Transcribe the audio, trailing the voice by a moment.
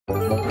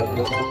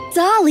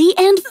Dolly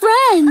and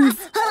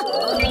Friends!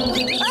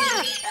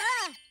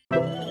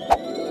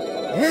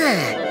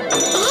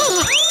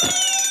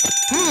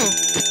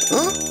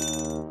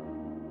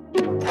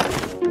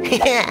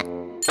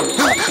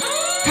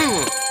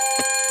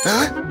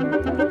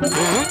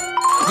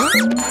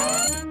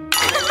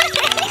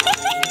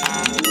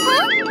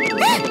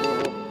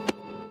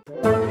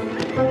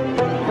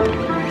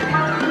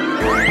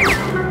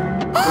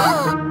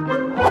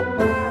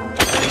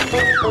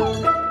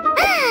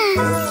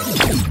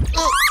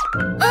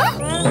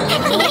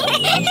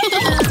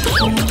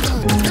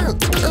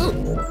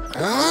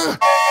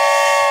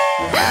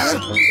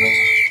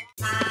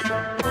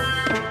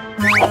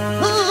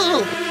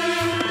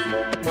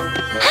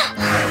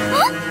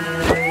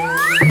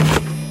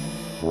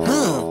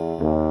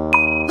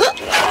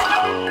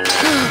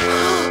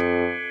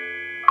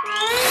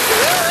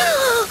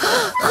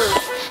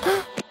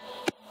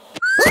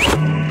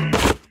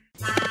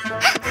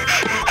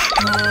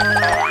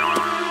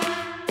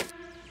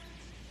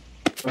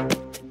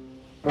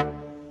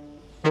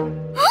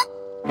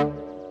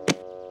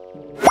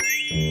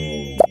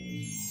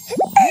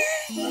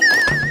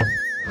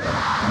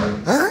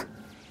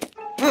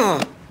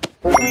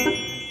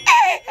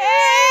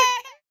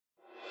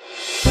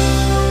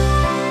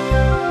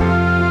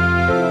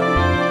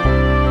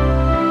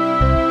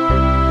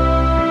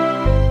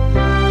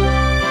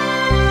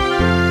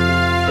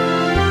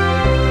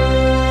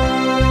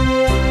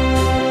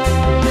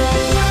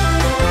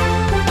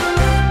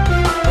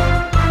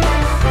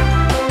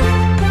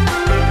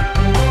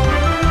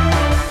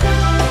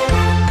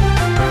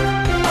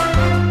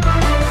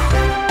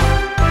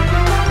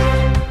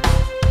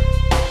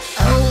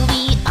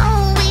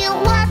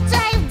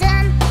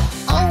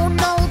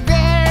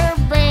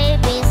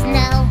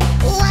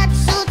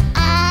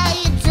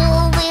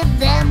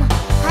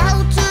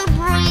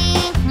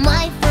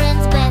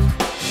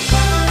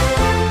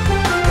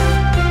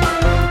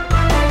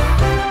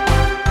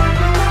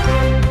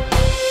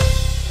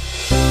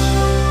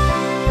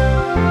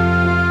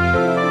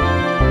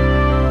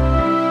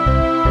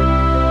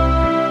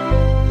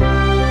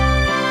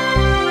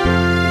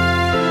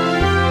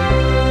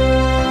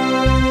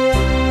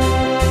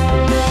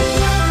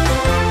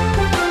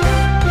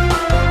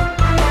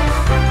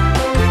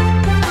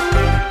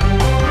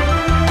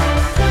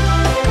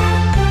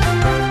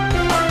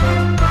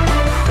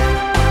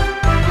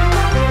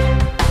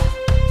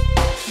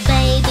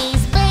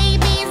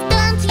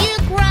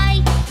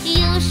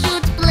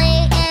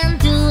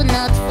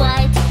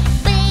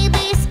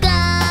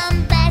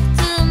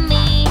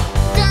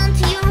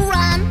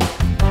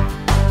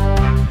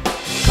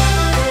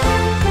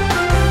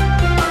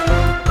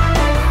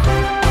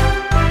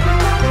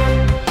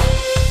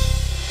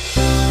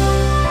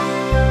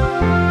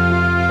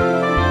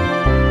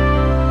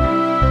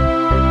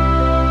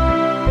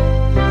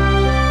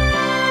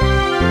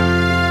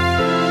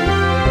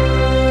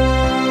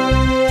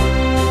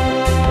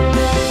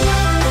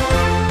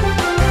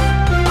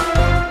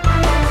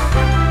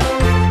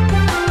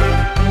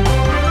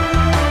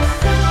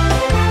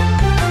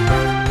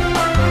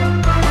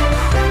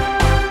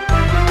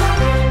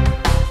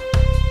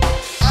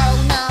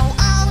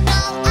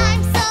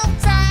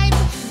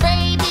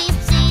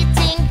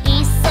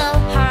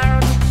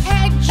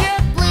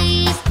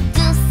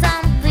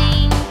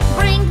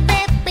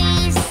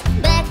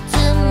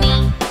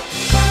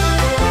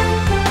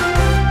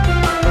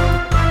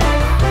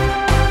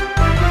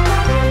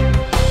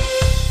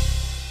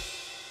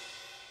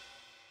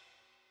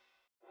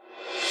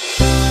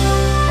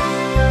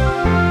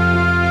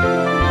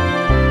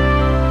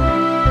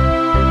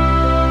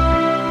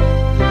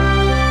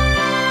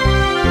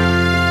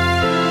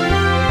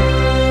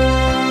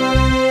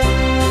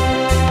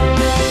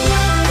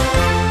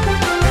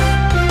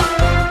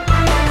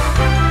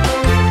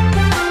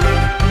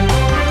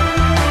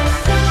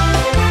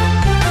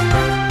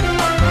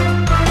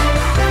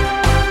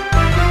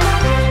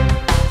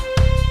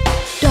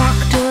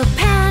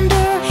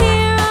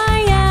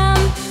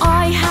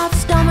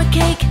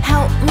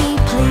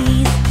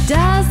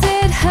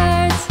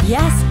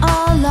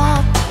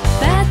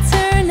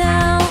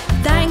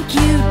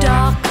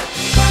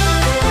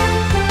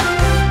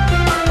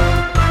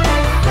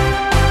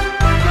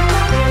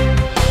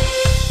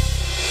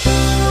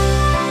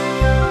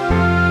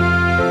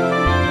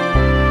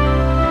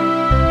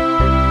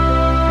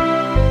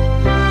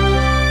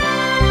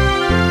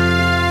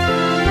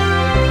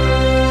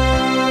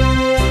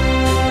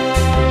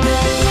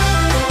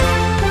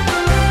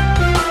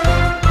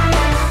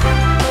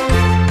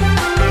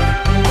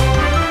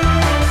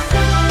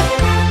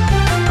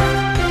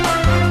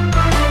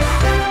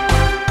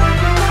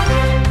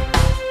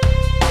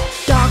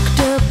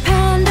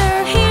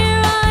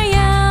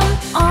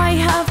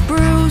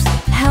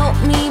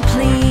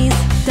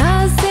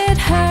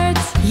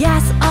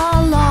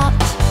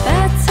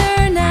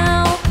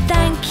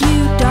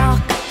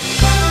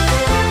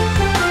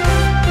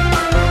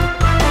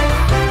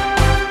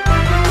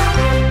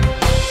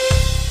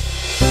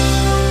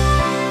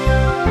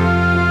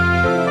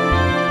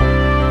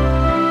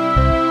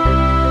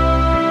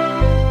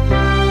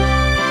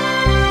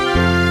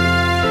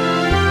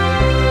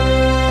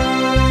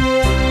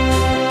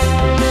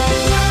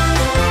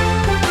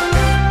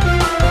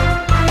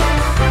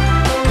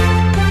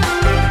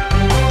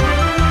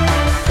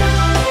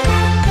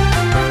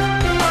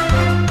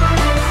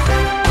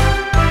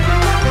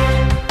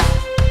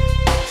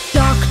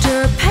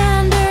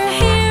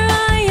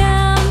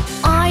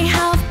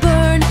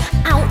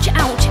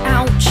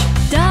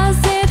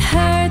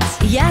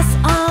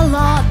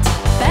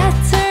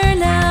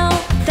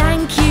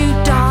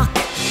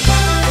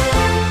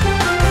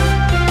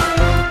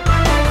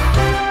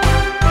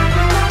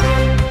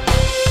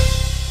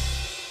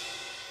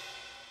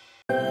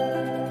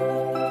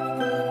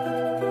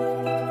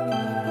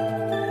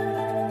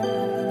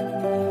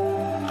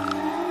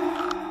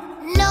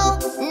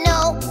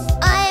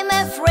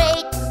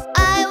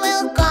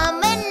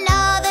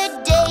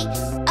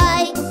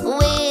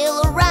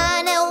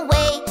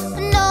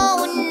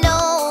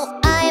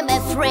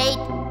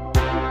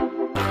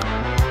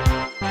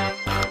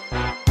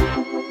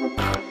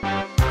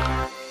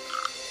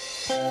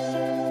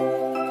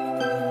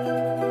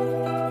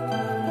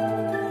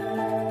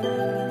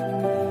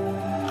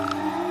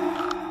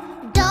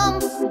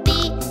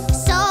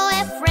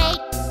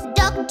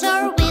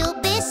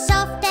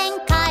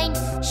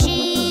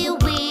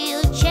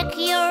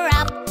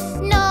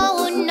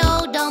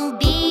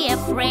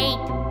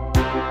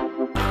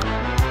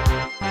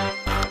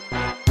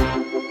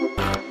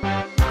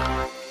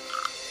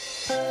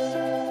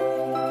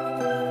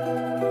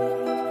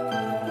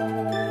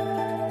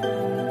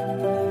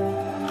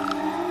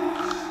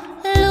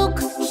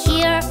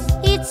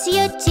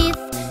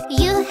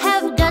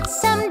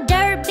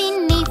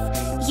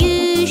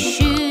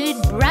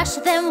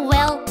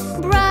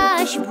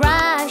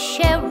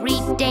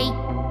 day.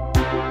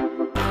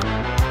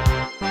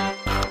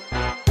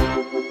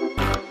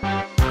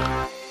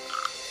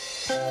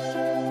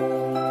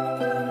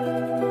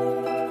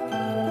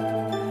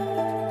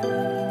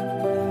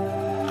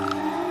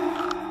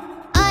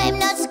 I'm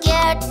not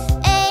scared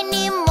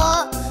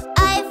anymore.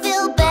 I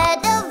feel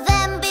better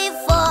than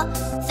before.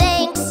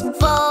 Thanks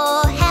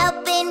for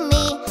helping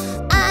me.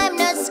 I'm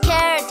not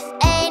scared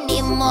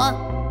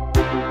anymore.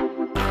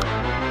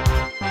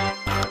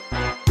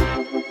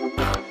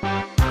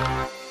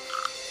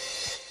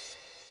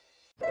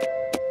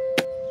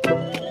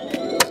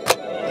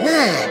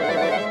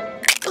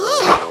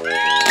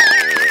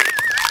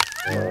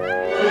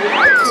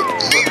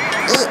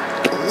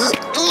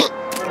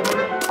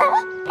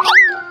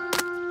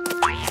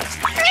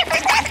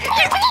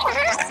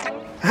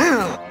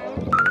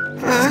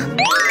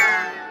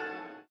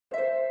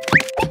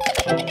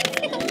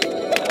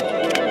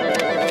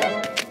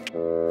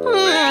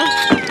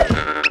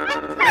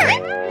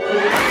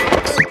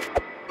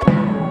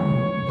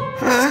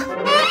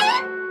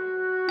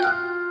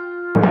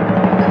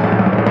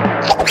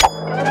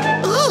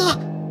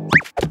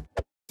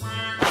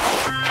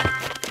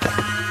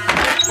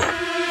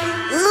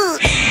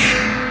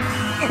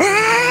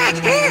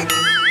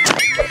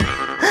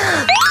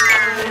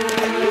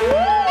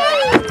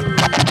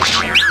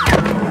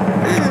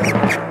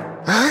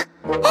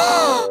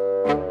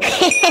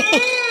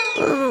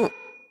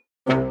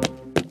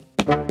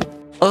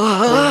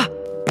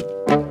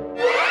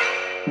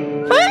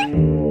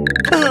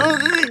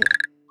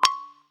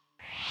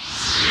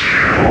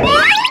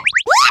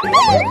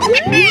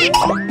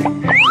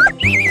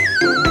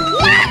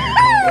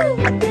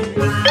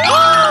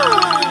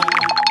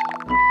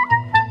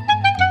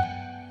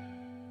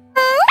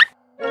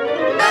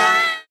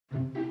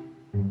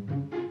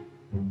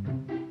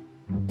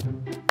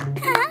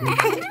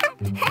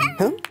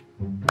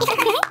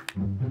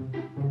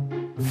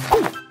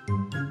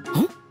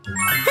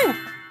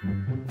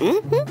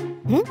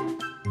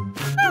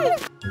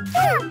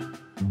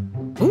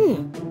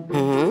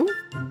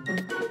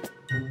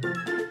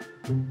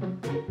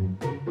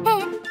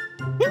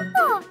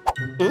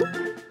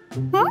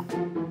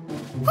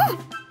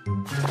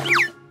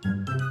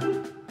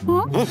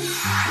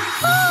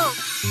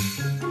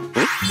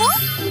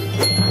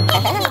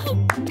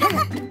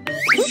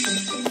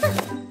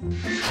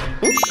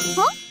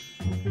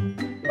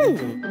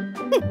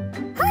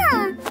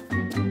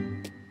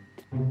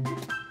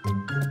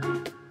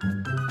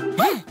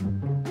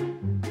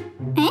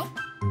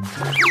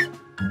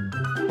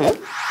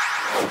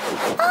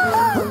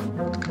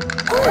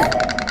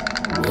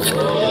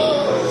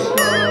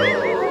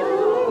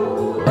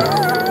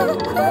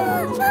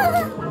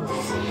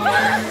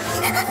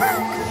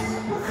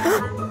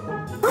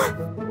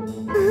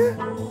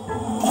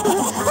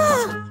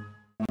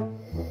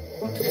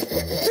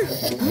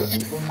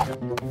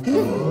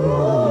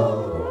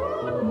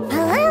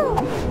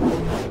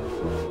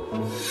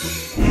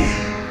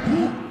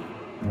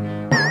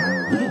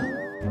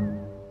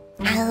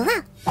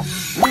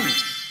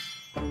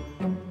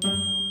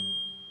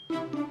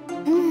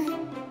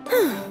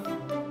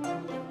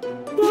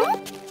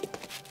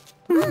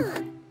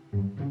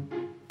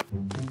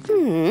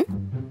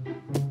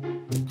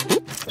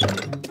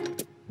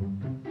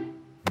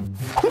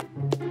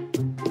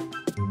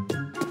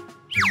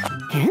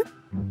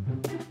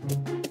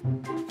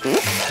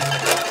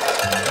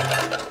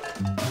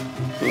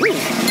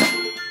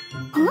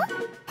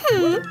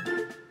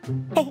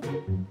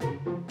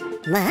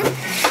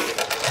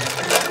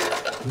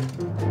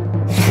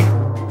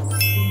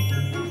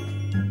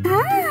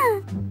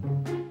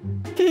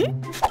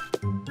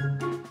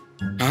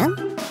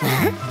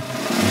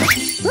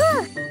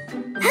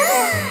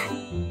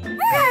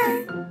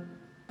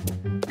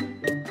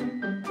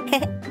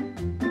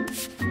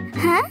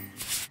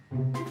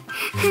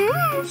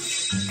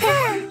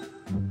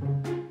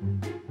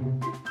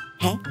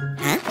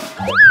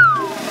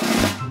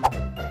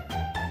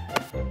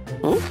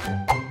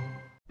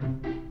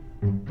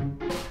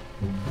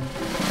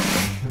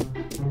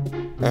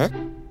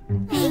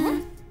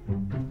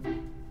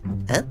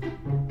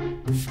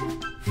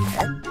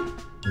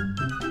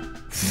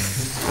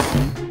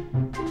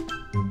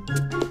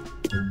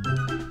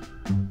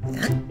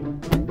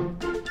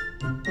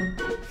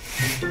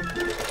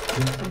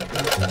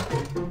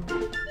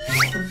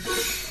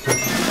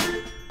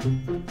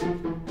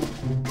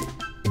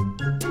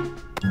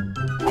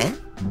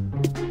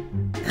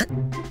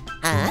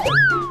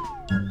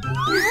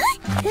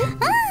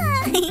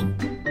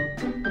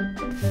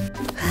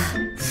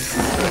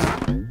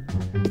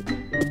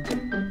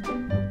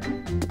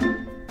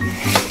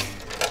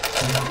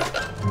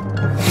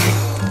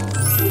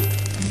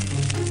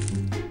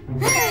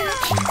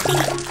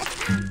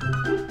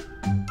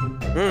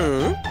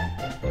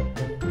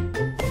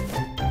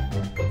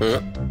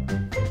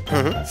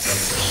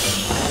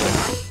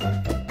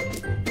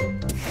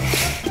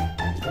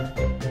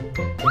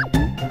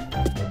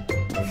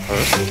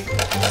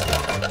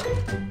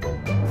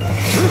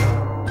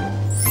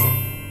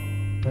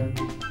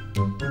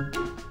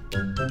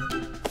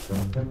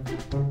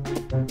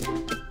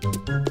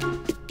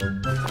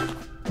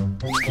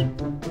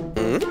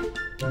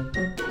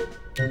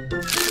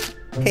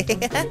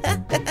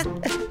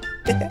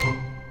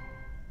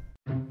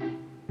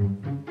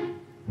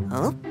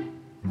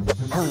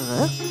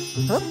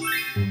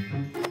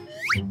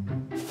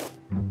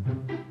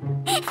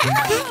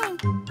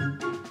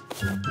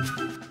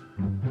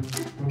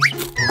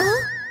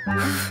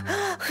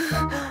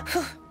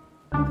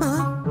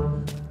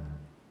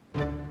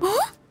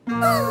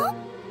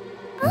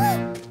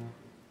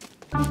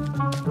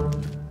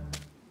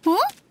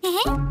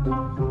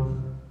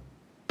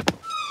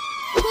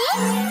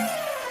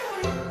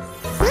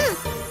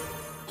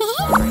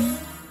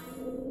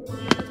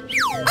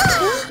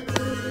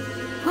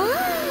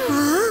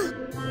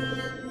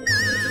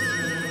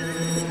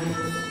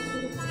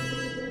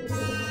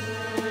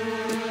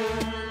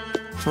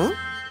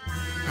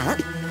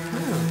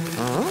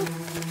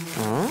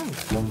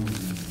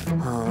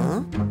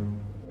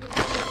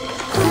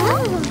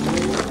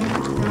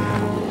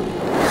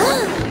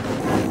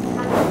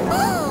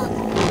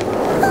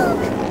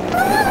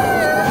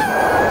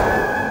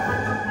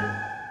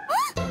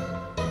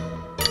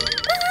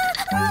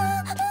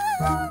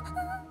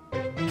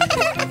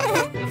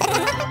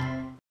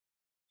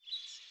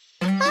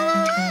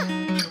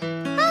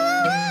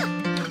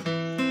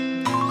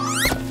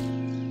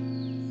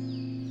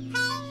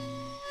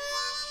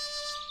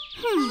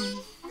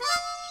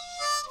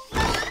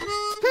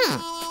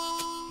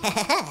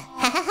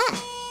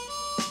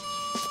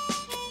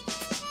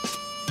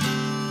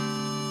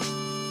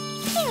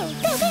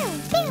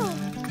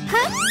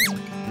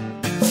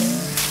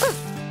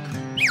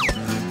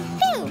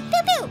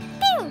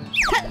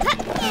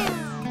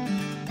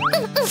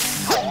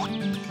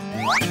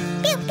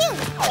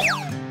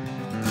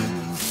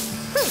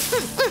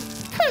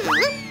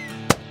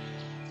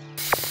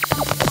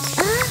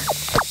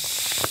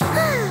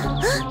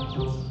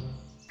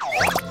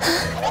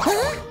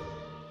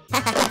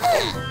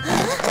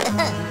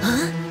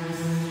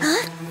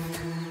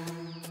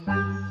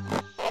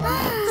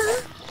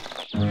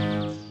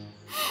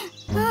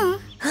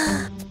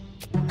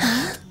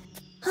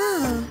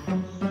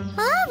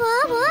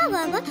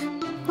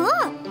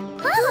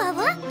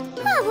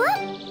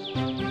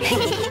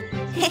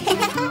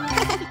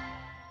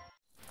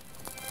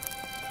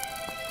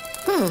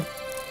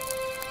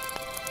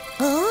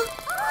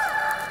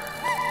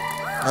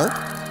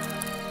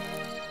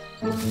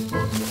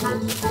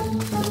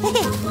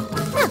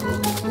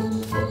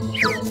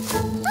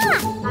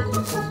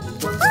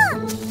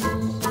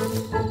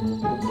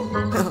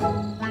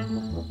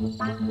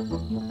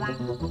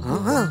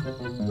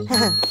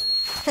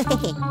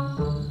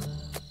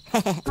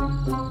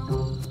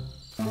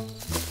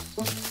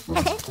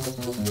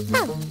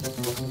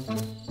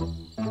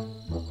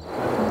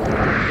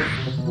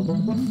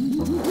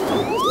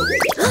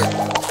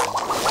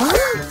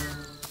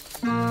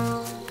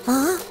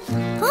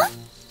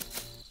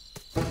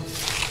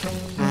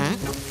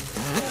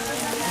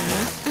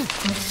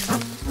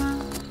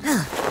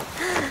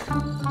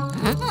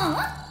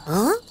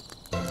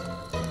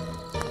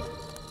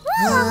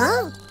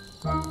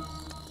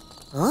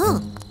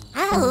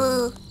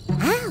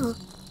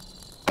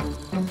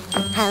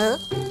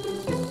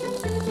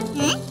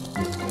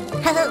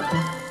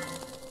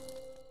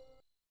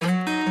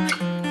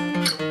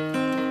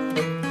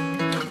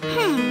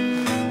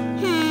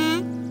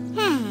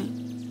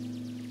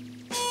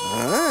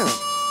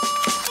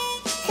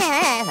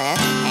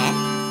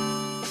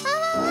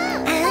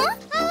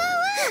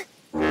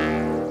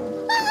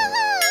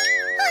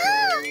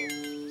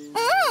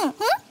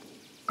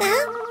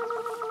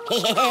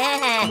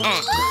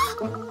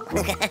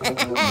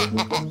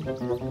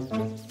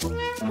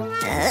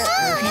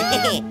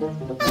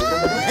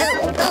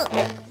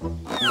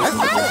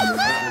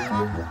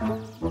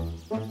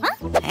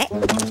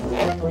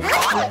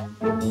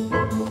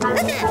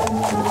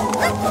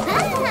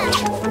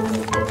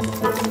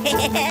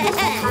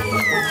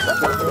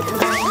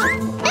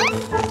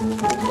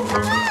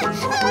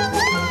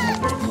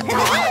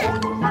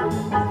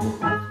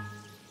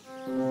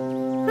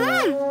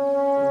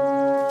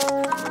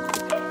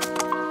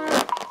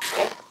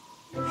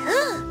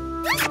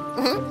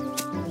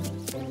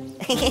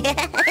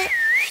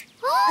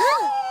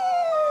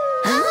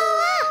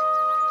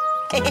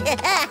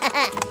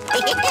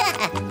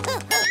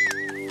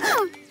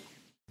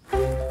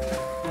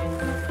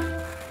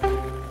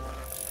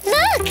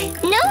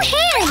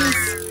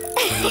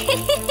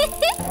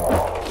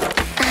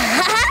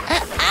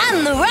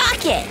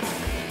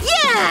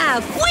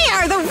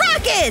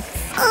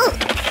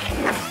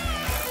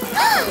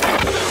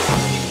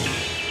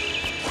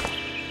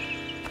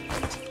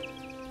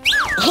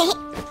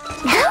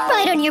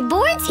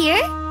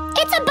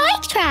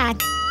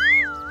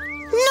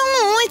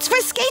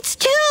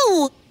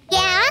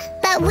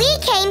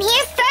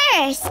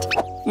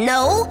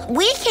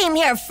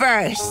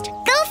 First.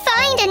 Go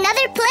find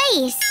another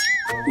place.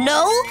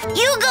 No,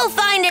 you go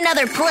find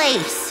another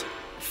place.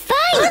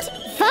 Fight!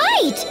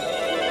 Fight!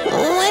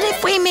 What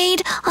if we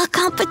made a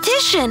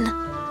competition?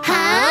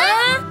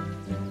 Huh?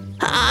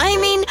 I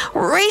mean,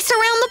 race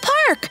around the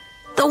park.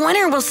 The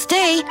winner will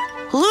stay,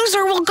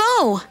 loser will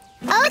go.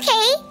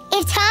 Okay,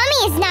 if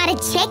Tommy is not a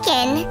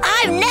chicken.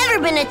 I've never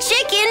been a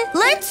chicken.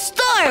 Let's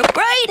start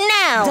right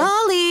now.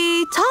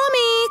 Dolly,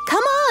 Tommy,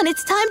 come on,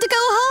 it's time to go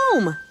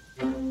home.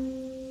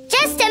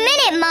 Just a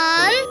minute,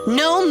 Mom.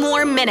 No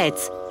more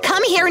minutes.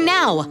 Come here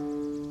now.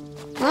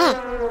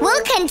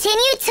 We'll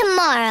continue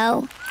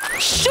tomorrow.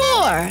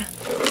 Sure.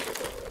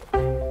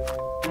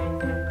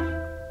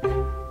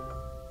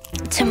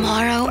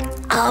 Tomorrow,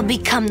 I'll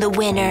become the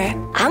winner.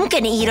 I'm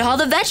gonna eat all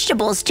the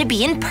vegetables to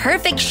be in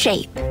perfect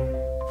shape.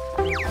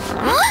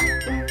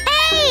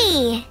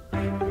 Hey!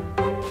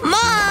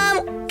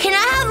 Mom, can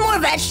I have more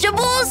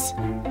vegetables?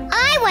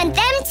 I want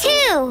them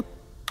too.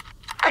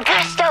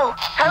 Augusto,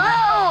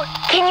 hello?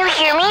 Can you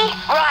hear me?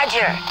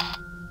 Roger.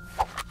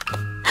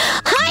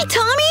 Hi,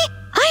 Tommy.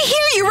 I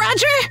hear you,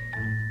 Roger.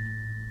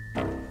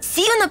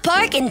 See you in the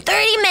park in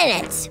 30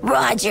 minutes,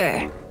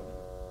 Roger.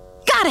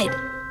 Got it.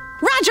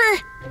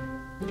 Roger.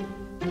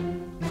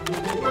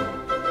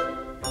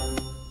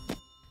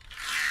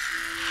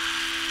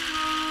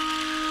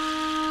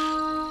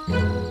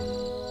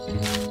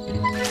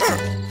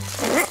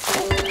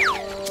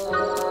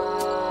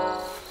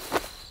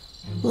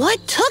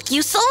 What took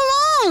you so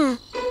long?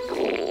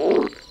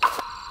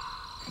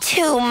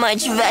 Too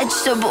much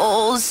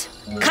vegetables.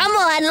 Come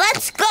on,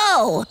 let's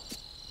go.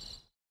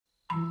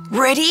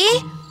 Ready?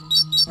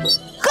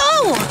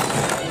 Go!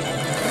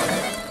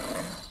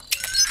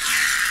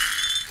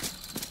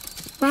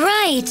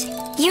 Right.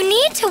 You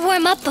need to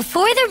warm up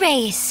before the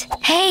race.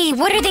 Hey,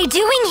 what are they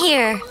doing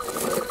here?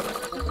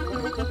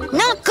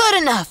 Not good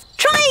enough.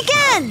 Try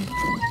again.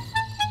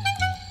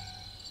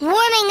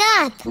 Warming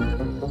up.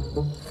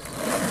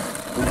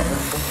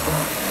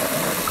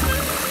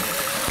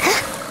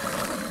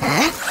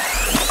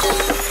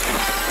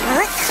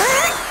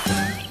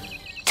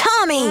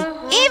 Tommy,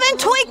 even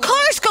toy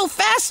cars go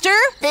faster.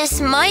 This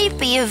might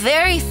be a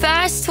very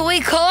fast toy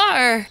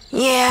car.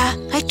 Yeah,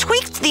 I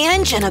tweaked the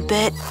engine a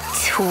bit.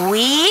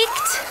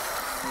 Tweaked?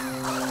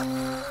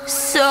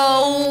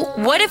 So,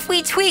 what if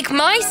we tweak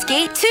my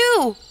skate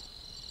too?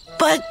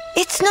 But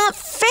it's not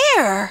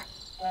fair.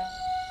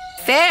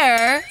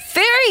 Fair?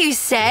 Fair, you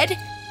said?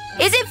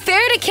 Is it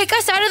fair to kick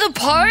us out of the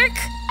park?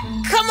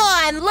 Come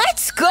on,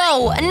 let's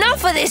go.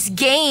 Enough of this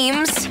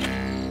games.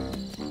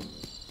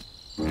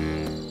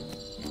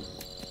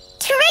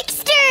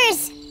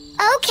 Tricksters!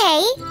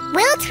 Okay,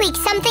 we'll tweak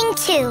something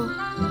too.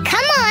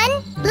 Come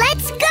on,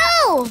 let's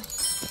go!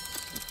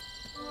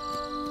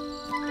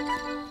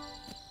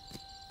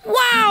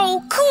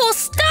 Wow, cool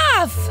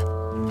stuff!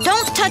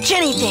 Don't touch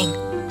anything.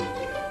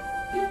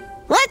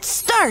 Let's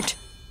start.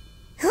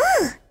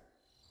 Oh,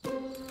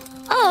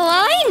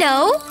 I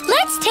know.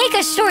 Let's take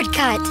a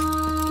shortcut.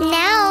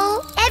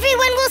 Now,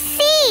 everyone will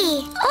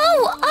see.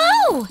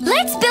 Oh!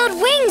 Let's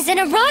build wings and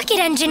a rocket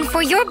engine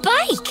for your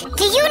bike.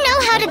 Do you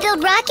know how to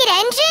build rocket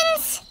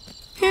engines?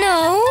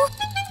 No.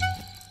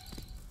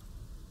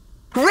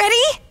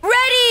 Ready?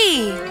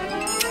 Ready!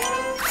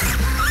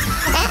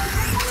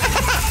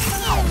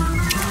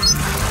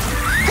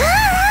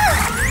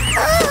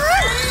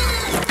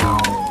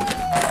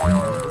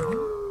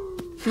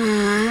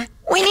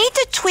 We need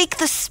to tweak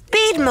the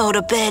speed mode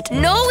a bit.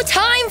 No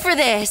time for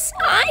this.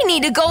 I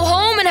need to go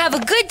home and have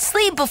a good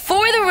sleep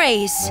before the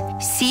race.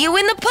 See you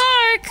in the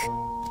park.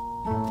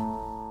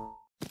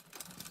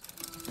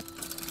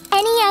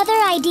 Any other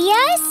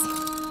ideas?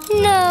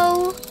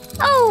 No.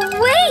 Oh,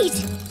 wait!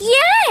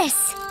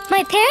 Yes!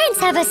 My parents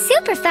have a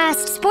super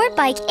fast sport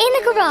bike in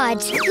the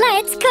garage.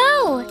 Let's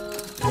go!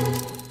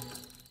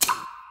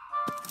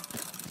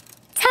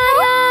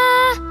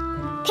 Ta-da!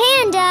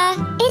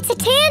 Panda, it's a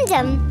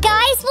tandem.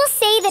 Guys will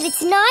say that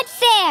it's not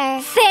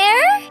fair.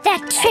 Fair?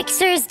 That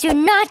tricksters do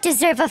not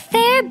deserve a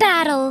fair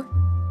battle.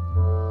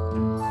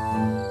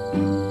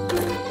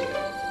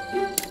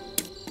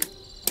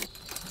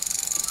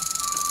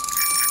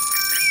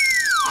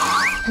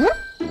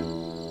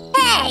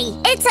 Hey,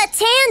 it's a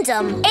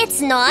tandem.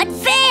 It's not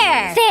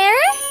fair. Fair?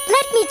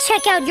 Let me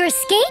check out your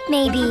skate,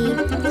 maybe.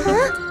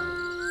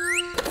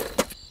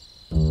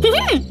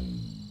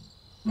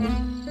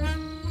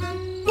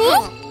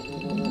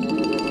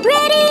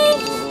 Ready,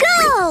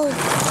 go!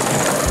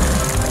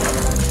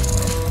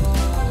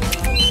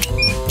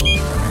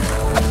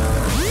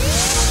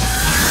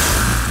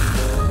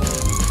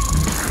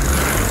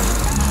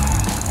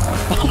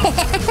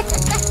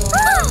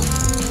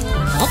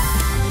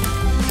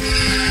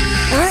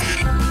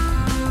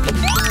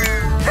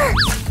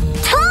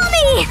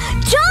 Tommy!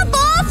 Jump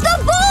off the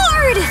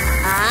board!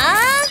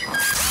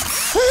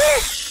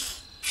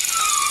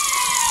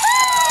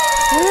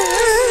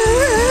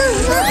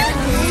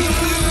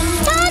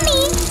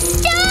 Tommy,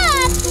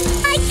 stop!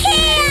 I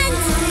can't!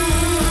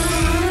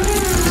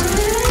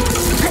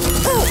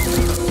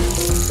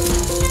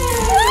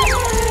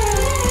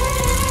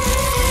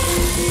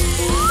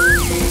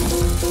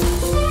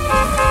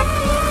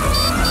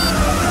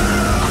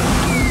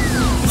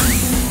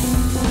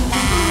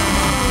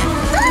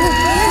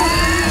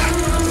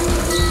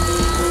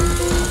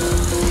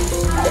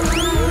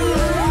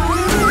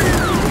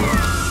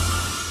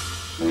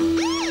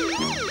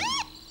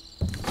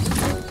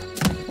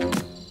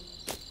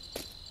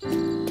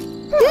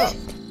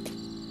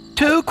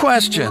 2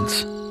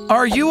 questions.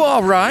 Are you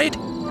all right?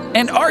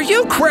 And are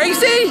you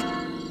crazy?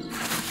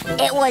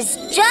 It was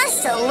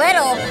just a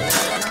little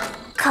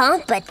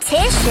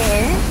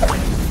competition.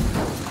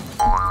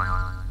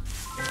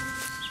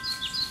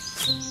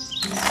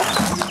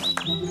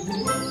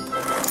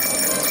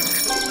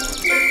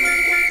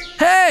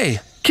 Hey,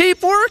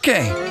 keep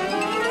working.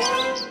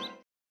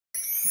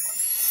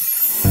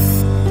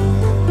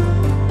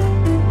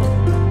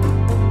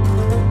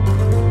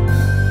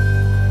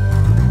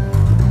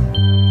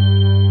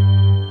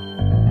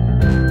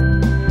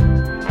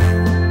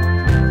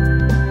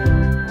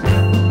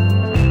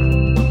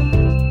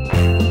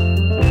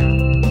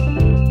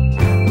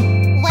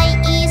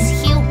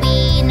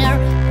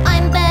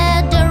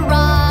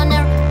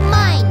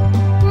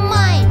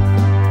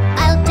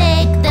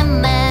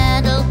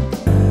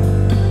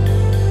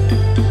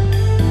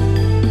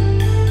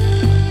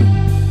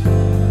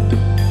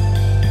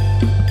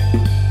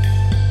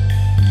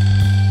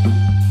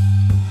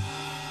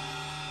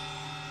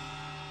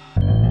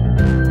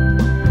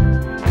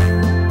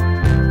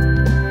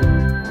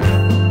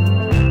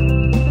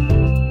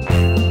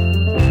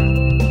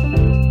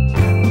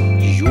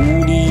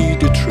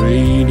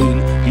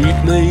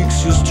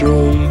 Makes you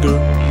stronger.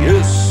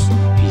 Yes,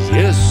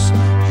 yes,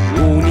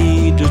 you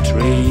need the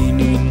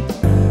training.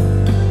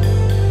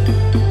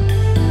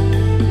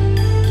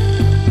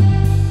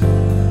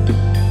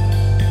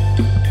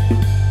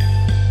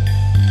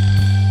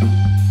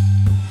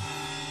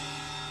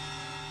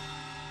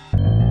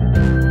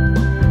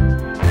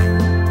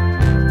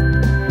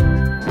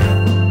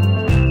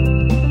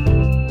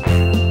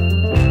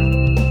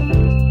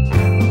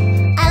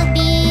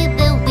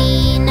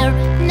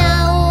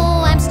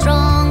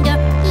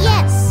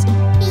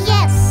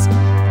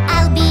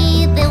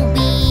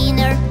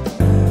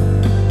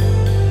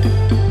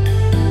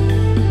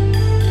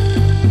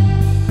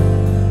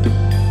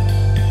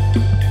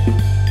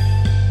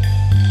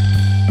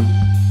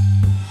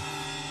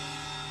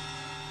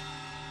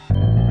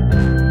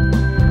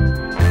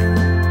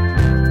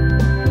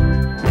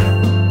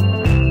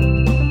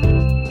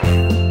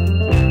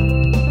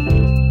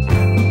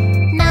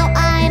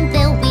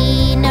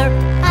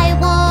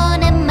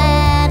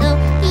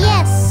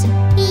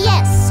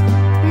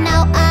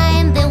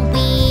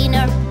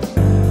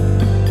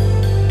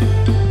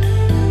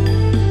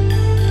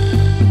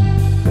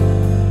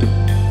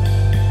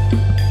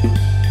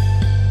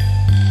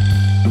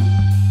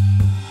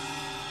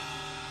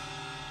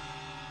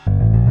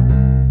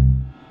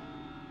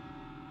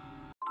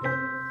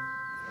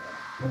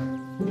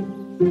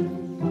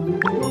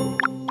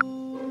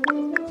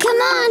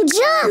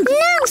 Jump!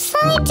 No,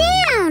 slide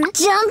down!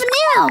 Jump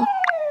now!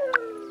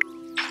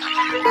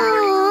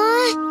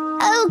 Aww.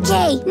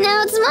 Okay,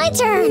 now it's my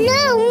turn.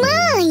 No,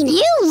 mine!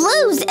 You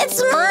lose! It's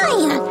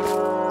mine!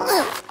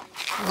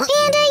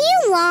 Panda, you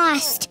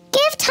lost!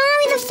 Give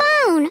Tommy the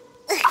phone!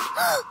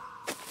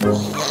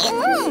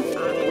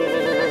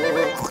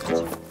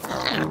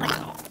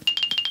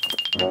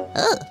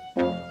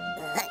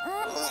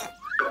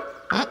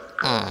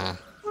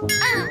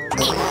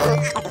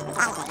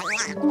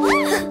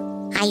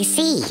 I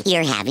see.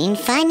 You're having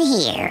fun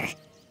here.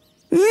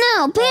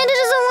 No, Panda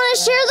doesn't want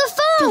to share the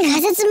phone.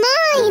 Because it's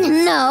mine.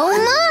 No,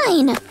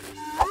 mine.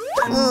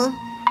 Enough.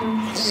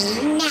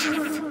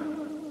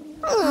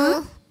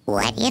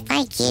 What if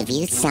I give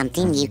you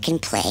something you can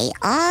play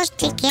all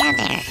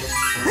together?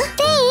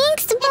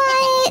 Thanks,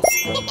 but...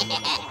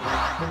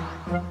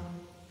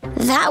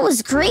 That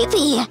was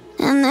creepy.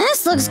 And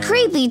this looks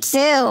creepy,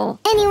 too.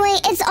 Anyway,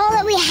 it's all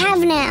that we have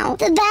now.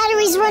 The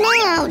batteries run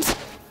out.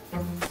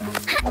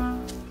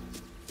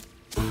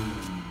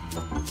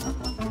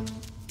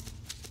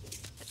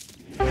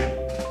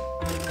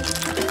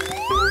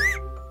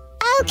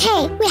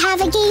 Okay, we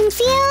have a game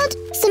field,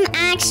 some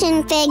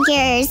action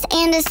figures,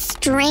 and a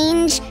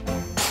strange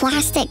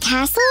plastic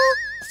castle?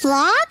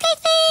 Flock, I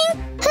think?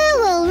 Who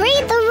will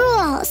read the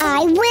rules?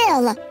 I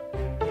will.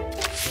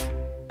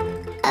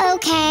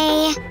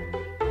 Okay.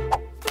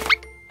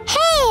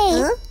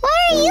 Hey! Why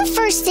are you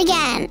first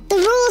again? The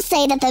rules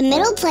say that the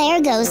middle player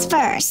goes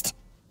first.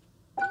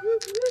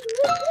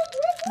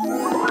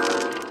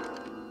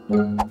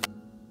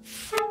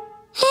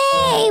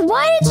 Hey,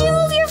 why did you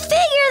move your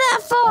figure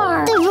that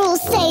far? The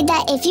rules say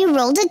that if you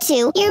rolled a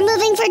 2, you're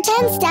moving for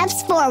 10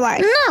 steps forward.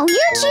 No,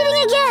 you're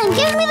cheating again.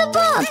 Give me the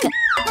book.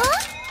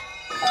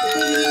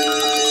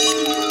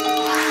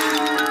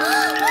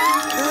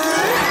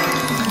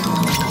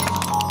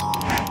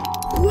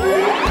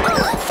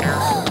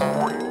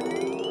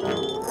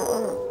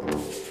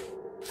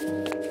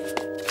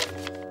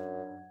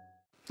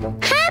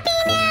 Happy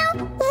now?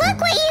 Look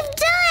what you've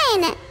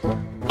done!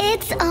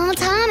 It's all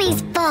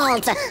Tommy's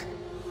fault.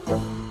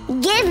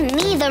 Give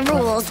me the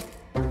rules.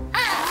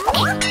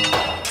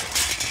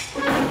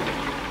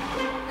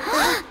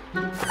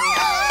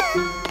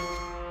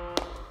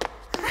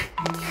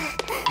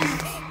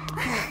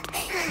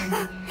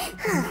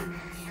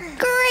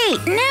 Great!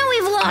 Now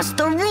we've lost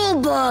the rule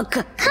book.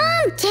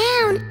 Calm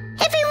down.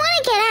 If we want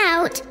to get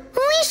out,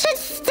 we should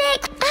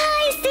stick.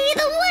 I see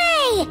the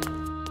way.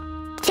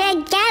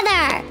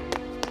 together.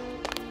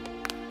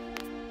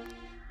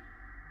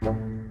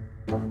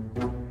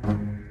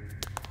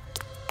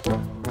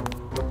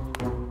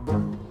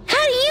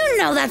 How do you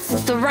know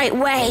that's the right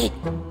way?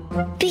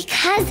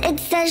 Because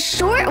it's the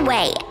short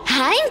way.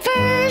 I'm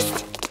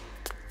first.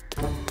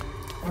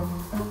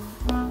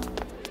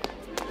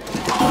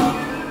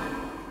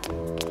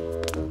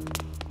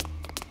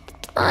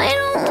 I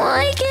don't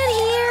like it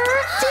here.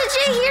 Did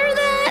you hear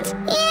that?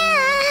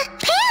 Yeah.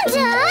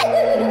 Panda!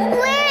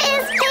 Where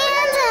is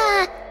Panda?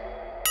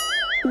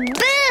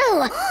 Boo!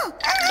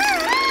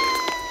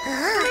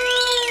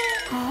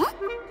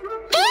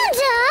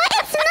 Panda,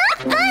 it's not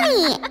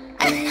funny.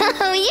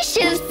 Oh, you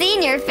should have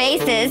seen your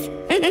faces.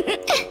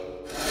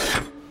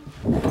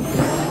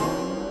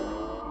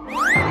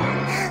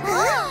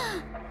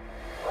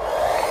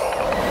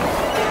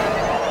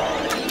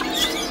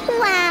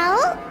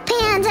 Well,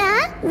 Panda,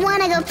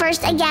 wanna go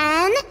first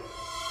again?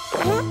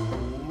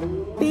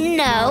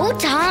 No,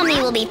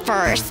 Tommy will be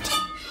first.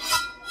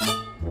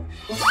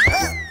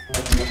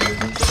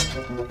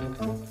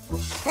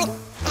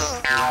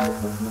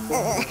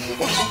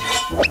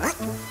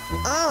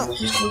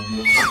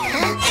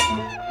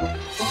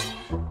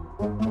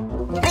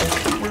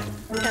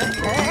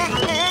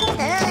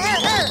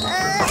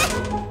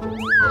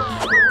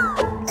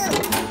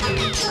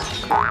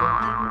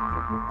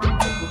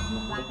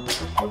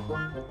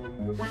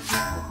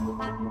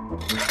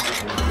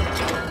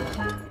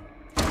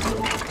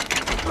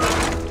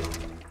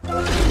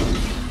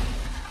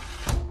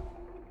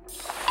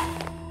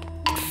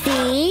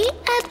 See?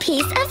 A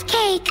piece of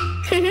cake.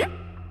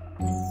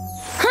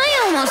 I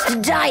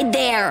almost died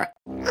there.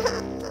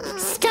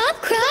 Stop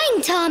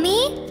crying,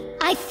 Tommy.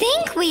 I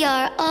think we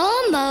are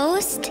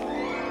almost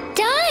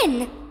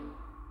done.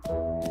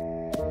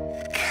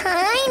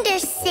 Kinda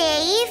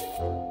safe.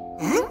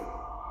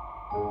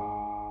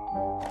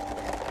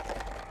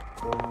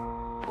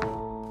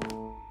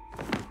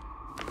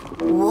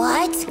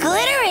 What's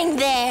glittering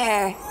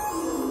there?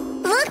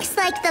 Looks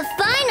like the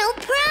final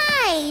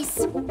prize.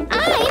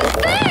 I'm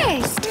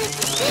first.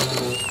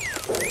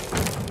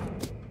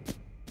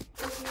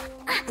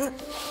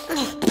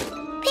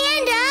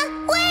 Panda,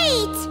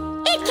 wait!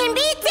 It can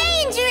be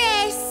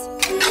dangerous.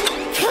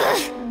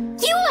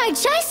 You are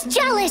just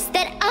jealous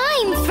that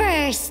I'm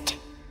first.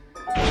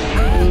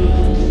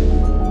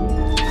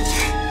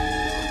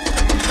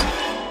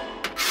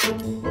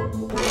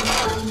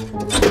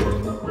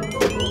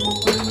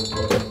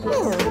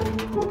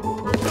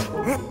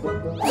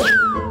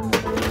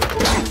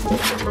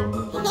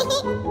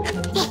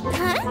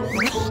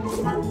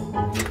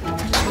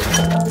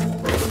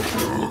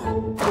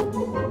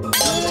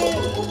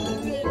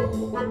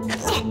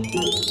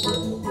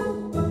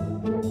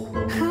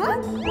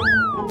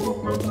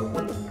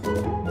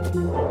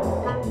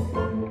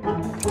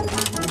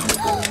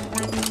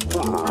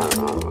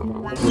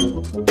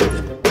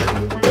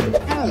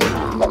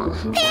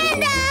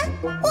 Panda,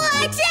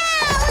 watch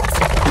out!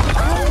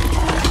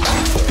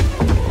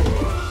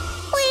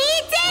 We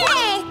did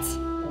it!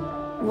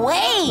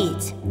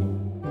 Wait!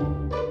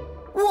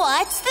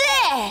 What's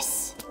this?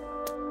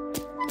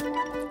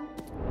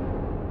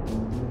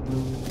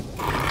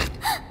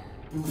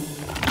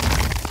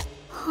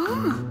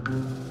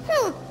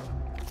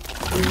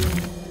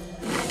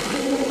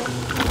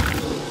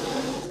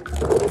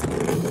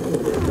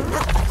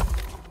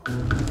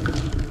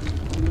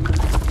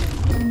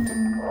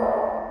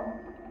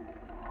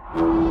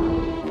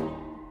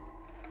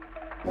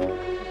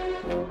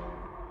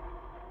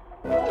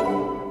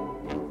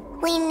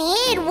 We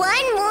need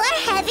one more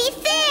heavy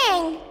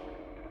thing.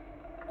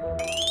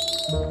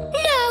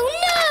 No,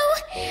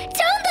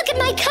 don't look at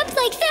my cup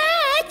like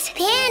that.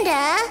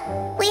 Panda,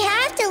 we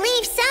have to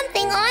leave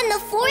something on the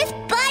fourth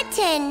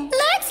button.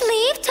 Let's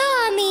leave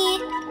Tommy.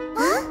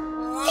 Huh?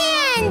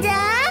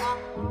 Panda?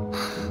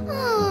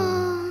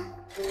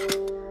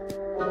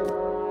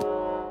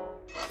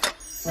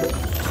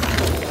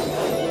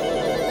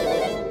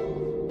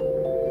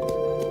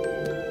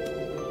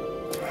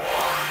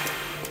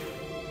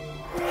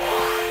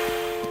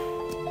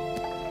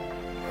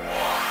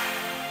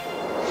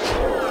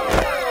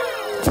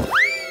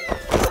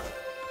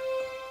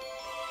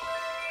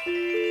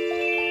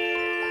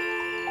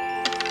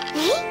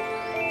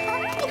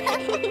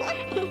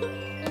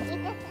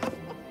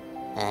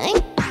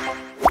 Huh?